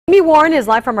Jamie Warren is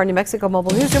live from our New Mexico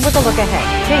Mobile Newsroom with a look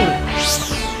ahead.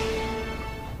 Jamie.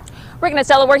 Rick and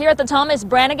Estella, we're here at the Thomas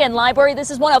Brannigan Library.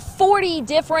 This is one of 40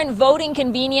 different voting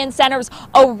convenience centers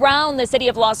around the city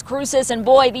of Las Cruces. And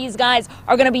boy, these guys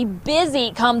are going to be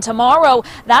busy come tomorrow.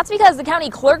 That's because the county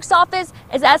clerk's office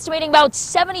is estimating about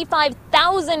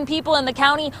 75,000 people in the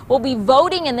county will be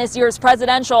voting in this year's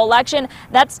presidential election.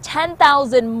 That's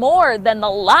 10,000 more than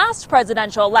the last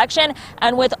presidential election.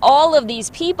 And with all of these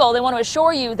people, they want to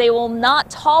assure you they will not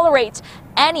tolerate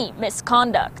any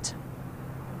misconduct.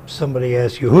 Somebody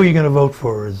asks you, who are you going to vote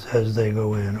for as they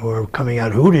go in, or coming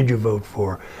out, who did you vote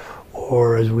for?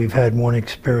 Or as we've had one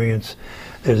experience,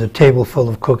 there's a table full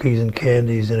of cookies and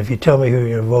candies, and if you tell me who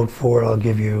you're going to vote for, I'll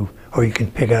give you, or you can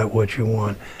pick out what you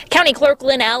want. County Clerk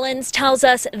Lynn Allens tells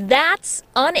us that's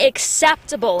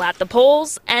unacceptable at the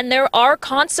polls, and there are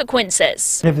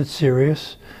consequences. If it's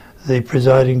serious, the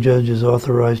presiding judge is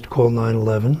authorized to call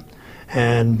 911,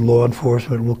 and law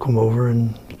enforcement will come over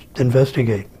and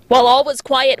investigate. While all was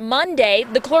quiet Monday,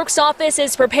 the clerk's office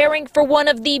is preparing for one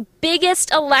of the biggest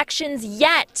elections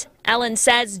yet. Ellen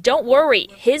says, don't worry,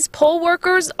 his poll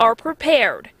workers are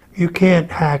prepared. You can't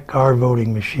hack our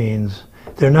voting machines.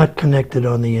 They're not connected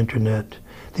on the internet.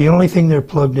 The only thing they're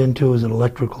plugged into is an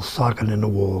electrical socket in the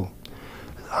wall.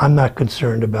 I'm not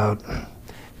concerned about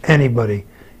anybody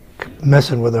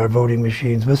messing with our voting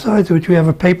machines. Besides which, we have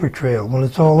a paper trail. When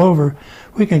it's all over,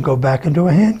 we can go back and do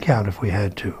a hand count if we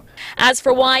had to. As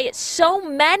for why so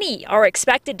many are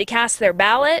expected to cast their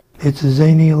ballot, it's a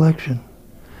zany election.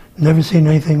 Never seen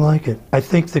anything like it. I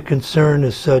think the concern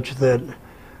is such that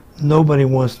nobody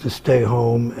wants to stay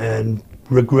home and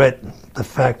regret the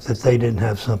fact that they didn't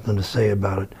have something to say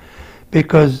about it,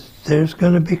 because there's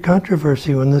going to be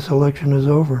controversy when this election is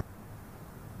over.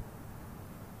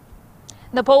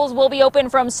 the polls will be open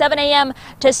from 7 a.m.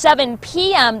 to 7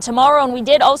 p.m. tomorrow. And we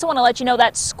did also want to let you know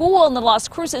that school in the Las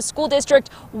Cruces School District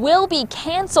will be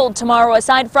canceled tomorrow,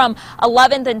 aside from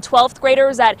 11th and 12th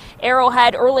graders at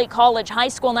Arrowhead Early College High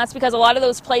School. And that's because a lot of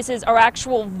those places are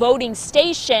actual voting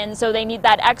stations, so they need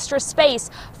that extra space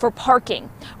for parking.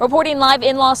 Reporting live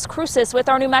in Las Cruces with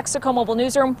our New Mexico Mobile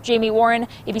Newsroom, Jamie Warren,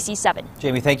 ABC 7.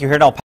 Jamie, thank you. Here at